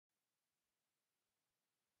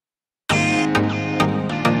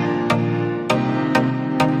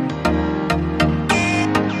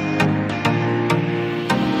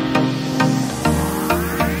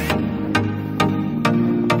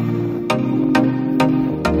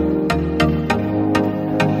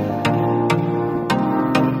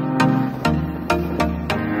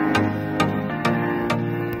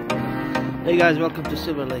guys, welcome to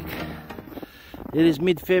Silver Lake. It is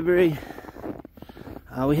mid-February.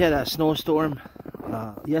 We had a snowstorm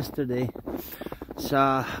yesterday. It's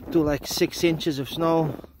up to like 6 inches of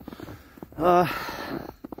snow.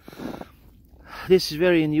 This is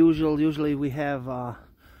very unusual. Usually we have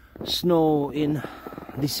snow in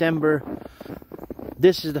December.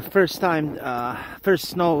 This is the first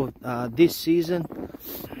snow this season.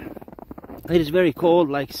 It is very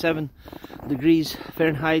cold, like 7 degrees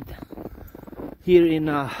Fahrenheit here in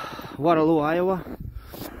Waterloo, Iowa.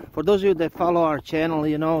 For those of you that follow our channel,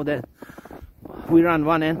 you know that we run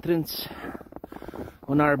one entrance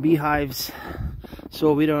on our beehives,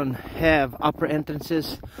 so we don't have upper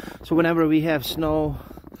entrances. So whenever we have snow,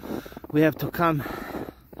 we have to come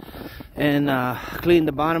and clean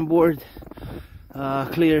the bottom board,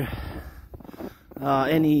 clear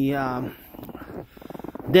any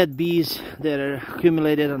dead bees that are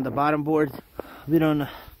accumulated on the bottom board. We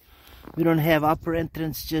don't have upper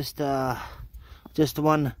entrance, just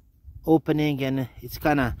one opening, and it's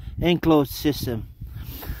kind of enclosed system.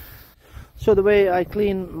 So the way I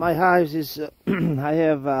clean my hives is I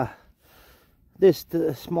have this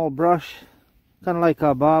small brush, kind of like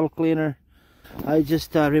a bottle cleaner. I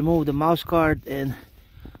just remove the mouse guard and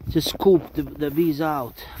just scoop the bees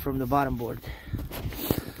out from the bottom board.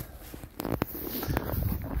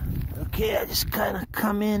 Okay, I just kind of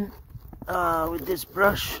come in with this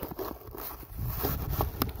brush.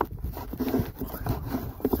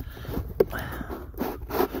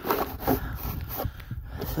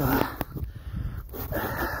 So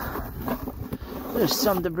there's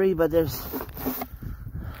some debris, but there's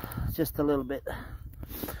just a little bit.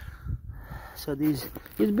 So it's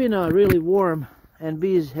been really warm, and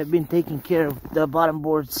bees have been taking care of the bottom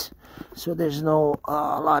boards, so there's no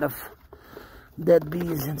a lot of dead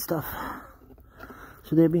bees and stuff.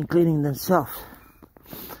 So they've been cleaning themselves.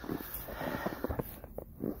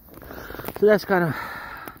 So that's kind of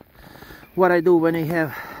what I do when we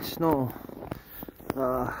have snow.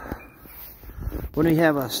 When we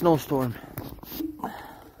have a snowstorm.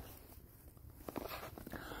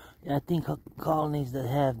 I think colonies that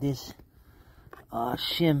have this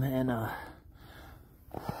shim and a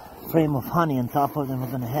frame of honey on top of them are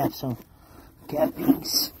going to have some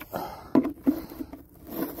cappings.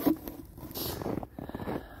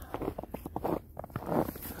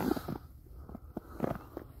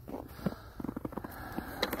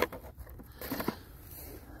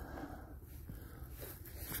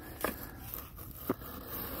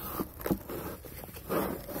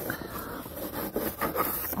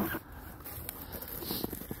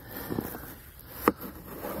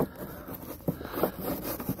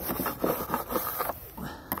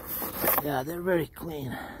 Yeah, they're very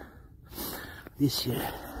clean this year.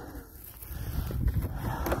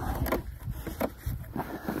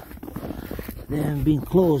 They haven't been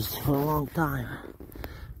closed for a long time.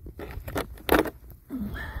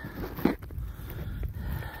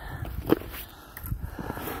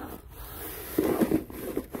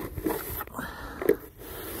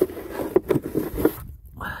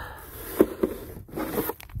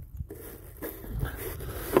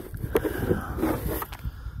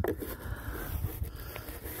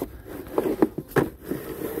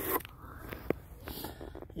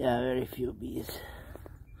 Yeah, very few bees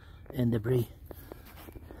and debris.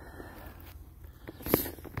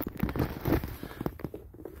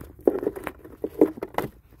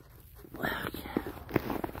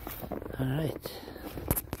 Alright.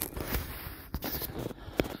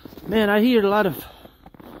 Man, I hear a lot of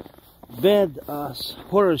bad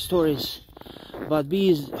horror stories about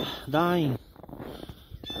bees dying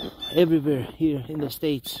everywhere here in the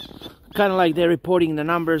States. Kind of like they're reporting the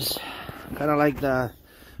numbers, kind of like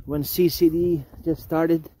when CCD just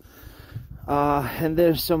started, and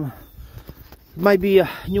there's might be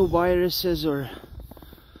new viruses or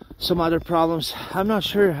some other problems. I'm not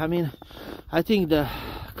sure. I mean, I think the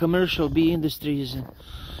commercial bee industry is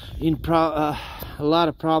in a lot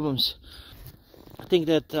of problems. I think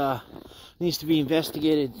that needs to be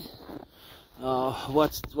investigated.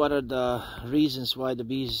 What are the reasons why the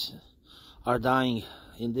bees are dying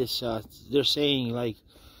in this? They're saying like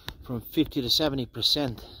from 50 to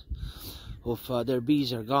 70% of their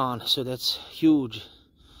bees are gone, so that's huge,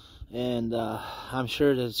 and I'm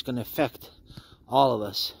sure that it's going to affect all of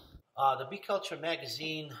us. The Bee Culture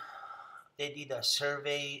magazine, they did a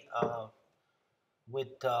survey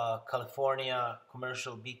with California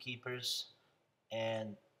commercial beekeepers,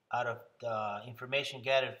 and out of the information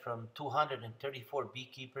gathered from 234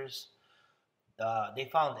 beekeepers, they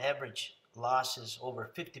found average losses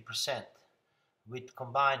over 50%, with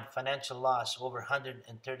combined financial loss over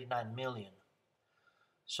 139 million.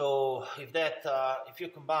 So if you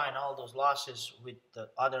combine all those losses with the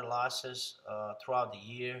other losses throughout the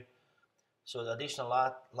year, so the additional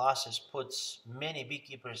losses puts many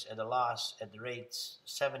beekeepers at a loss at the rates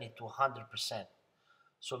 70 to 100%.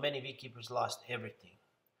 So many beekeepers lost everything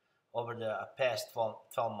over the past 12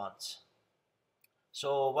 months.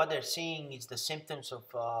 So what they're seeing is the symptoms of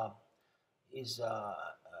is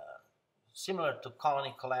similar to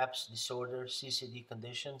colony collapse disorder (CCD)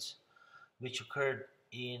 conditions, which occurred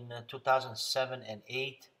in 2007 and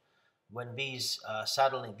 8 when bees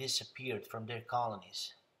suddenly disappeared from their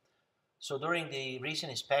colonies. So during the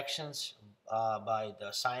recent inspections by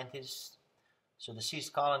the scientists, so the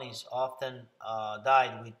seized colonies often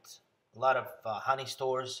died with a lot of honey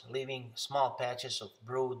stores, leaving small patches of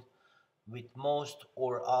brood with most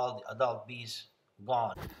or all the adult bees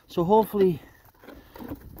gone. So hopefully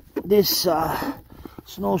this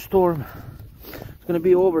snowstorm is going to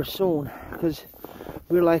be over soon, because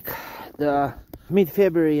we're like the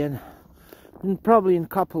mid-February, and probably in a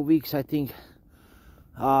couple of weeks I think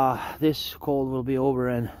this cold will be over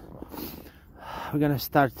and we're gonna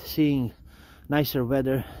start seeing nicer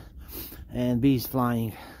weather and bees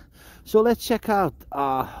flying. So let's check out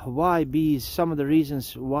why bees, some of the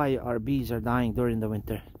reasons why our bees are dying during the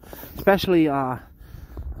winter, especially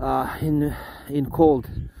in cold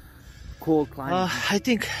climate. I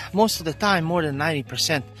think most of the time, more than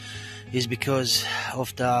 90%, is because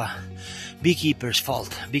of the beekeeper's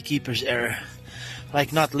fault, beekeeper's error,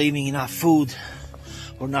 like not leaving enough food,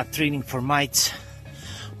 or not treating for mites,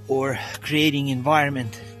 or creating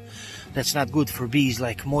environment that's not good for bees,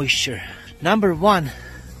 like moisture. Number one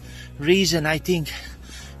reason I think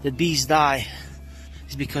that bees die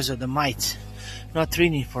is because of the mites, not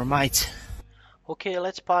treating for mites. Okay,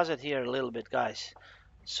 let's pause it here a little bit, guys.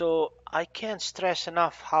 So I can't stress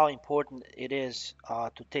enough how important it is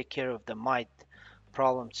to take care of the mite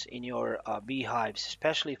problems in your beehives,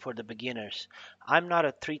 especially for the beginners. I'm not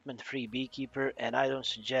a treatment-free beekeeper, and I don't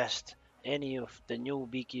suggest any of the new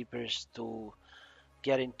beekeepers to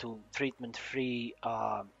get into treatment-free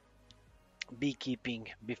beekeeping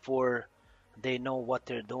before they know what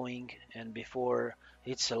they're doing, and before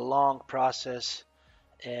it's a long process,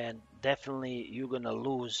 and definitely you're gonna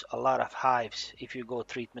lose a lot of hives if you go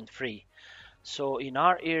treatment-free. So in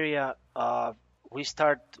our area, we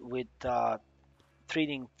start with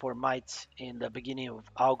treating for mites in the beginning of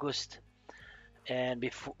August, and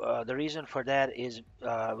before the reason for that is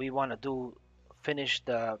we want to finish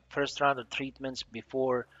the first round of treatments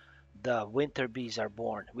before the winter bees are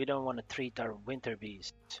born. We don't want to treat our winter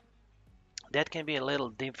bees. That can be a little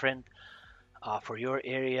different for your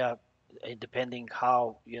area, depending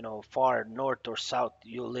how far north or south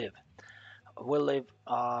you live. We live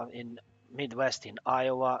in Midwest in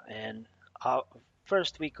Iowa, and uh,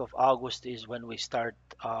 first week of August is when we start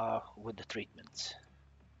with the treatments.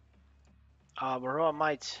 Varroa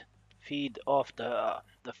mites feed off the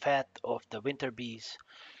fat of the winter bees,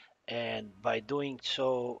 and by doing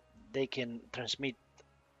so, they can transmit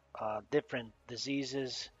different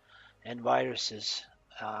diseases and viruses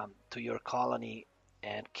to your colony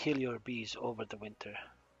and kill your bees over the winter.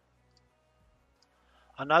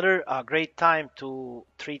 Another great time to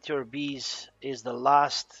treat your bees is the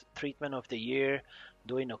last treatment of the year.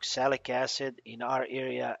 Doing oxalic acid in our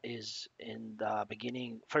area is in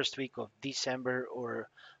the first week of December or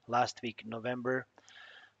last week November,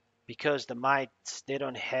 because the mites, they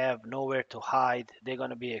don't have nowhere to hide. They're going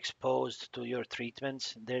to be exposed to your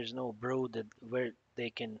treatments. There's no brood where they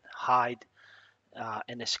can hide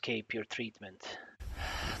and escape your treatment.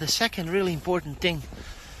 The second really important thing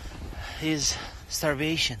is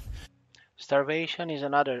starvation. Starvation is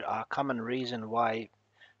another common reason why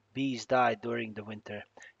bees die during the winter.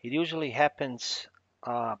 It usually happens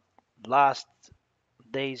last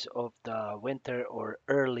days of the winter or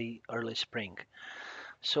early spring.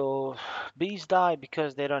 So bees die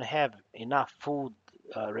because they don't have enough food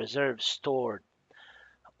reserves stored,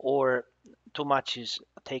 or too much is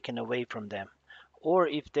taken away from them, or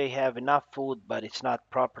if they have enough food but it's not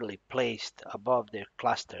properly placed above their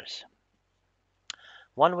clusters.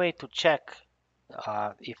 One way to check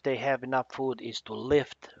if they have enough food is to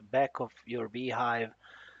lift back of your beehive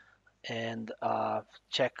and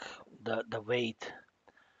check the weight.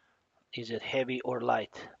 Is it heavy or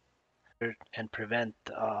light? And prevent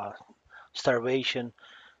starvation.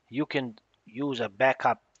 You can use a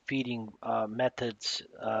backup feeding methods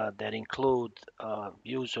that include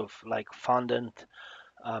use of like fondant,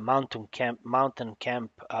 mountain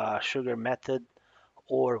camp sugar method,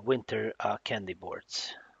 or winter candy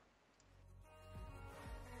boards.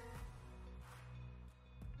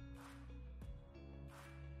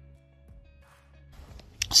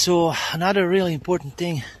 So another really important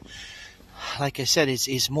thing, like I said,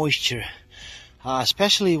 is moisture,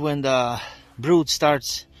 especially when the brood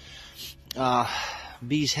starts.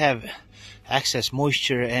 Bees have excess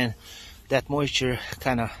moisture, and that moisture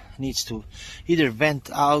kind of needs to either vent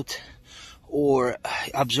out or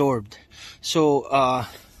absorbed. So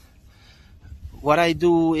what I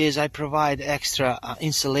do is I provide extra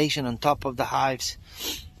insulation on top of the hives,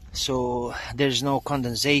 so there's no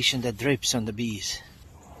condensation that drips on the bees.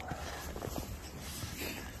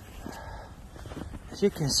 As you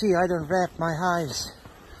can see, I don't wrap my hives.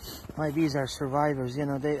 My bees are survivors, you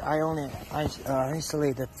know. I only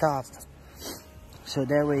insulate the top, so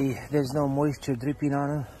that way there's no moisture dripping on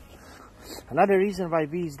them. Another reason why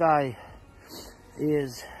bees die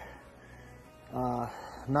is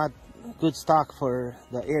not good stock for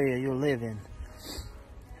the area you live in.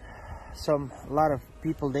 A lot of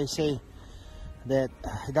people, they say that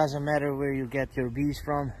it doesn't matter where you get your bees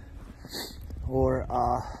from, or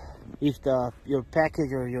if your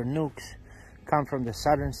package or your nukes come from the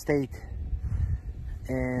southern state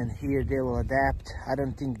and here they will adapt. I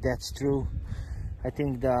don't think that's true. I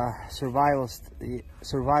think the survival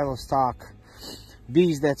stock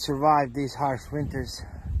bees that survive these harsh winters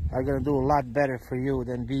are gonna do a lot better for you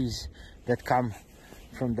than bees that come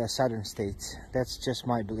from the southern states. That's just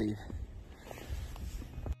my belief.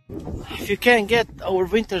 If you can't get our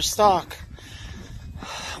winter stock,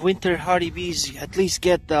 winter hardy bees, at least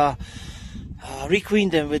get the requeen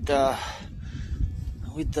them with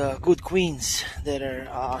the good queens that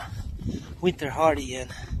are winter hardy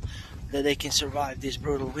and that they can survive this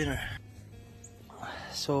brutal winter.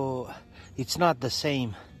 So it's not the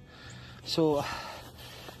same. So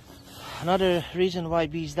another reason why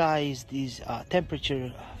bees die is these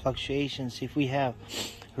temperature fluctuations. If we have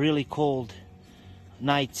really cold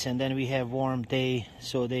nights and then we have warm day,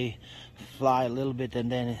 so they fly a little bit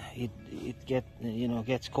and then it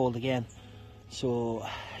gets cold again. So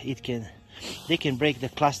they can break the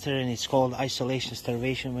cluster, and it's called isolation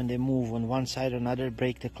starvation. When they move on one side or another,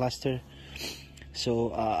 break the cluster.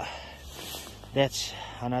 So that's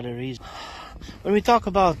another reason. When we talk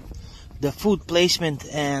about the food placement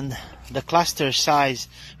and the cluster size,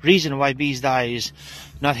 reason why bees die is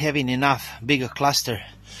not having enough bigger cluster,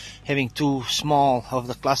 having too small of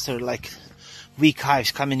the cluster, like weak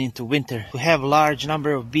hives coming into winter. To have large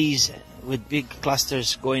number of bees with big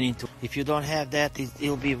clusters going into, if you don't have that,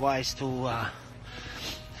 it'll be wise to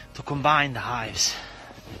combine the hives.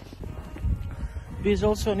 Bees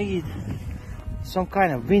also need some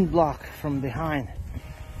kind of wind block from behind.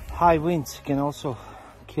 High winds can also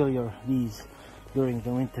kill your bees during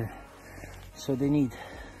the winter, so they need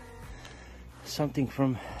something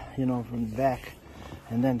from from the back,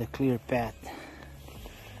 and then the clear path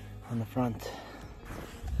on the front.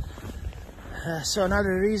 So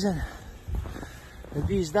another reason the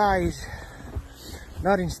bees die is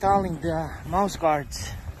not installing the mouse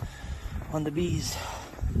guards on the bees,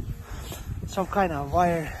 some kind of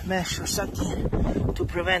wire mesh or something to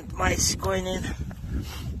prevent mice going in.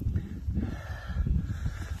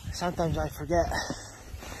 Sometimes I forget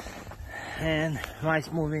and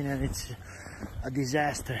mice move in and it's a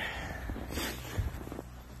disaster.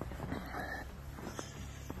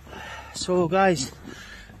 So guys,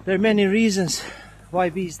 there are many reasons why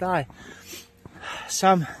bees die.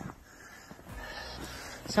 Sometimes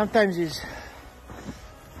it's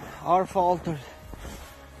our fault, or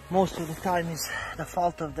most of the time is the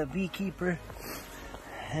fault of the beekeeper,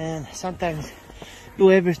 and sometimes do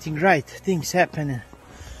everything right, things happen and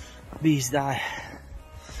bees die.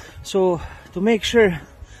 So to make sure,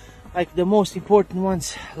 like the most important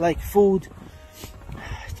ones, like food,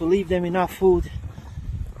 to leave them enough food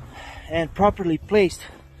and properly placed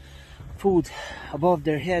food above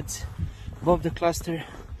their heads, above the cluster,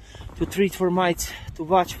 to treat for mites, to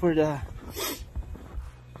watch for the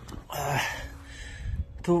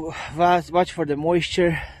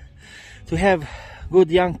moisture, to have good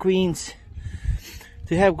young queens,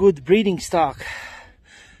 to have good breeding stock,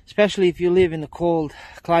 especially if you live in the cold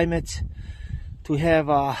climates, to have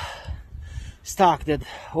a stock that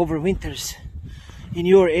overwinters in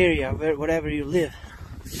your area, wherever you live.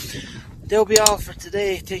 That'll be all for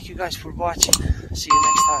today. Thank you guys for watching. See you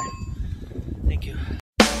next time. Thank you.